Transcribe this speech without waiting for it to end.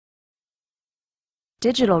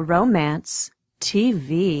Digital Romance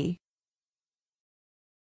TV.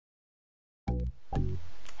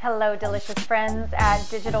 Hello, delicious friends at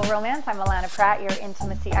Digital Romance. I'm Allana Pratt, your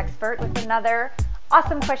intimacy expert, with another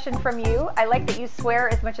awesome question from you. I like that you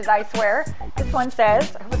swear as much as I swear. This one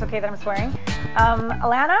says, I hope it's okay that I'm swearing.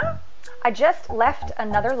 Allana, I just left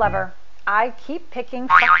another lover. I keep picking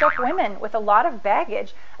fucked up women with a lot of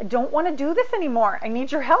baggage. I don't want to do this anymore. I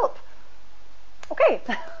need your help. Okay.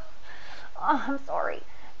 Oh, I'm sorry,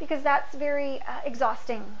 because that's very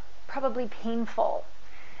exhausting, probably painful.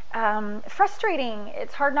 Frustrating.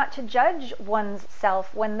 It's hard not to judge one's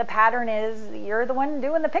self when the pattern is you're the one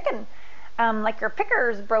doing the picking, like your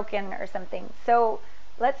picker's broken or something. So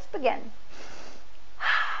let's begin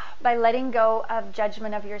by letting go of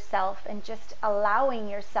judgment of yourself and just allowing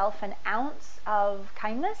yourself an ounce of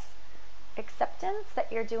kindness, acceptance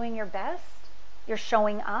that you're doing your best, you're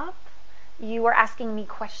showing up, you are asking me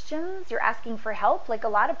questions, you're asking for help. Like a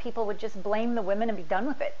lot of people would just blame the women and be done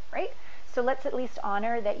with it, right? So let's at least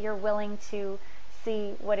honor that you're willing to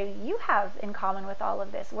see what do you have in common with all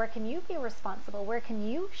of this. Where can you be responsible? Where can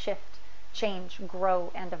you shift, change,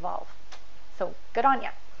 grow, and evolve? So good on you.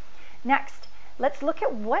 Next, let's look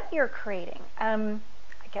at what you're creating. I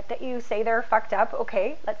get that you say they're fucked up.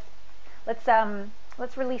 Okay,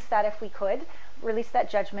 let's release that if we could. Release that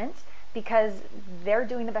judgment, because they're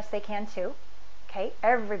doing the best they can too. Okay,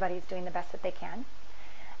 everybody's doing the best that they can.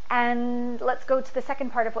 And let's go to the second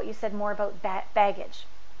part of what you said more about baggage.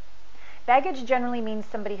 Baggage generally means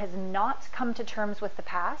somebody has not come to terms with the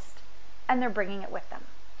past and they're bringing it with them.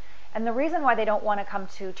 And the reason why they don't want to come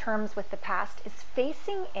to terms with the past is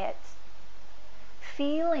facing it,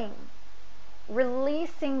 feeling,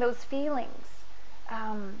 releasing those feelings,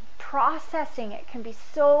 processing it can be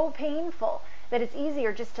so painful that it's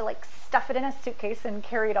easier just to like stuff it in a suitcase and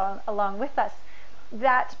carry it on along with us.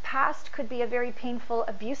 That past could be a very painful,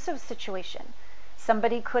 abusive situation.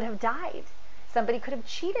 Somebody could have died. Somebody could have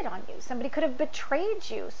cheated on you. Somebody could have betrayed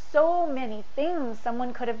you. So many things.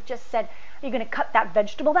 Someone could have just said, are you going to cut that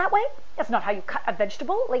vegetable that way? That's not how you cut a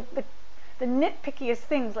vegetable. Like the nitpickiest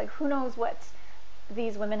things, like who knows what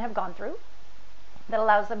these women have gone through that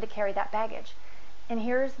allows them to carry that baggage. And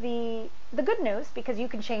here's the good news, because you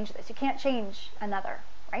can change this. You can't change another,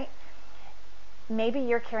 right? Maybe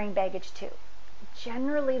you're carrying baggage too.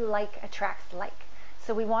 Generally, like attracts like.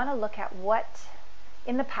 So we want to look at what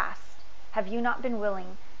in the past have you not been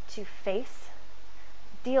willing to face,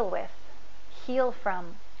 deal with, heal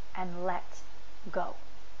from, and let go.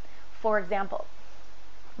 For example,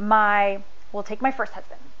 we'll take my first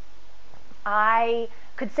husband. I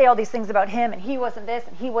could say all these things about him, and he wasn't this,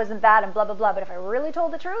 and he wasn't that, and blah, blah, blah. But if I really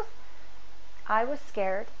told the truth, I was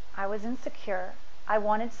scared, I was insecure, I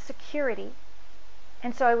wanted security.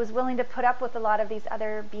 And so I was willing to put up with a lot of these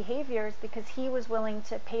other behaviors because he was willing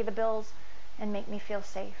to pay the bills and make me feel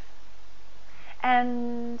safe.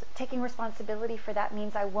 And taking responsibility for that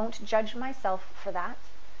means I won't judge myself for that.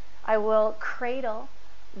 I will cradle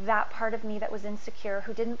that part of me that was insecure,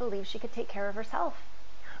 who didn't believe she could take care of herself,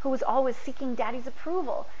 who was always seeking daddy's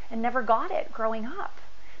approval and never got it growing up,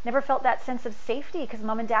 never felt that sense of safety because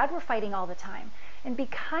mom and dad were fighting all the time. And be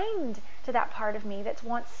kind to that part of me that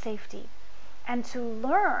wants safety, and to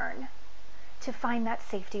learn to find that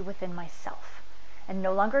safety within myself and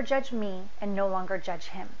no longer judge me and no longer judge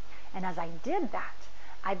him. And as I did that,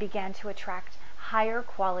 I began to attract higher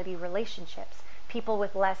quality relationships, people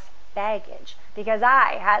with less baggage, because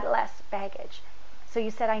I had less baggage. So you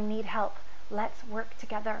said, I need help. Let's work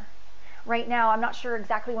together. Right now, I'm not sure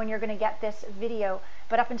exactly when you're going to get this video,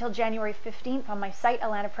 but up until January 15th on my site,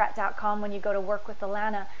 allanapratt.com, when you go to Work with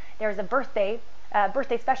Allana, there's a birthday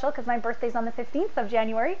special, because my birthday's on the 15th of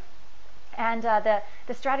January. And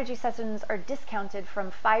the strategy sessions are discounted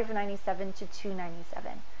from $597 to $297.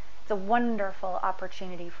 It's a wonderful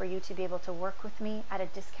opportunity for you to be able to work with me at a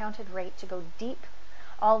discounted rate, to go deep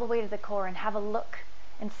all the way to the core and have a look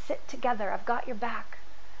and sit together. I've got your back.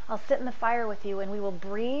 I'll sit in the fire with you, and we will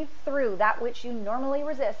breathe through that which you normally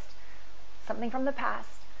resist, something from the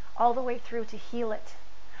past, all the way through to heal it,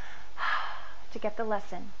 to get the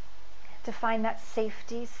lesson, to find that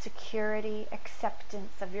safety, security,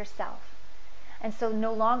 acceptance of yourself. And so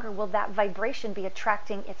no longer will that vibration be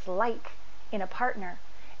attracting its like in a partner,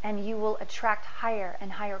 and you will attract higher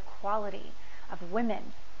and higher quality of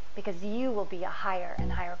women, because you will be a higher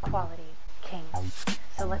and higher quality king.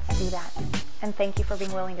 So let's do that. And thank you for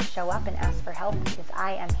being willing to show up and ask for help, because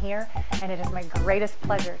I am here, and it is my greatest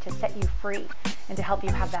pleasure to set you free and to help you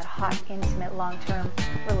have that hot, intimate, long-term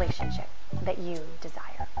relationship that you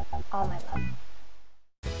desire. All my love.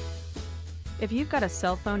 If you've got a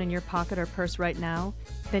cell phone in your pocket or purse right now,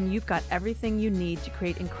 then you've got everything you need to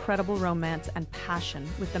create incredible romance and passion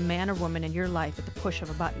with the man or woman in your life at the push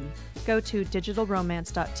of a button. Go to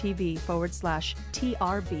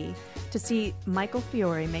digitalromance.tv/TRB to see Michael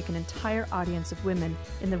Fiore make an entire audience of women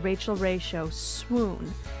in the Rachel Ray Show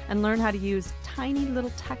swoon and learn how to use tiny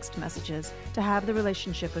little text messages to have the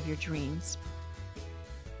relationship of your dreams.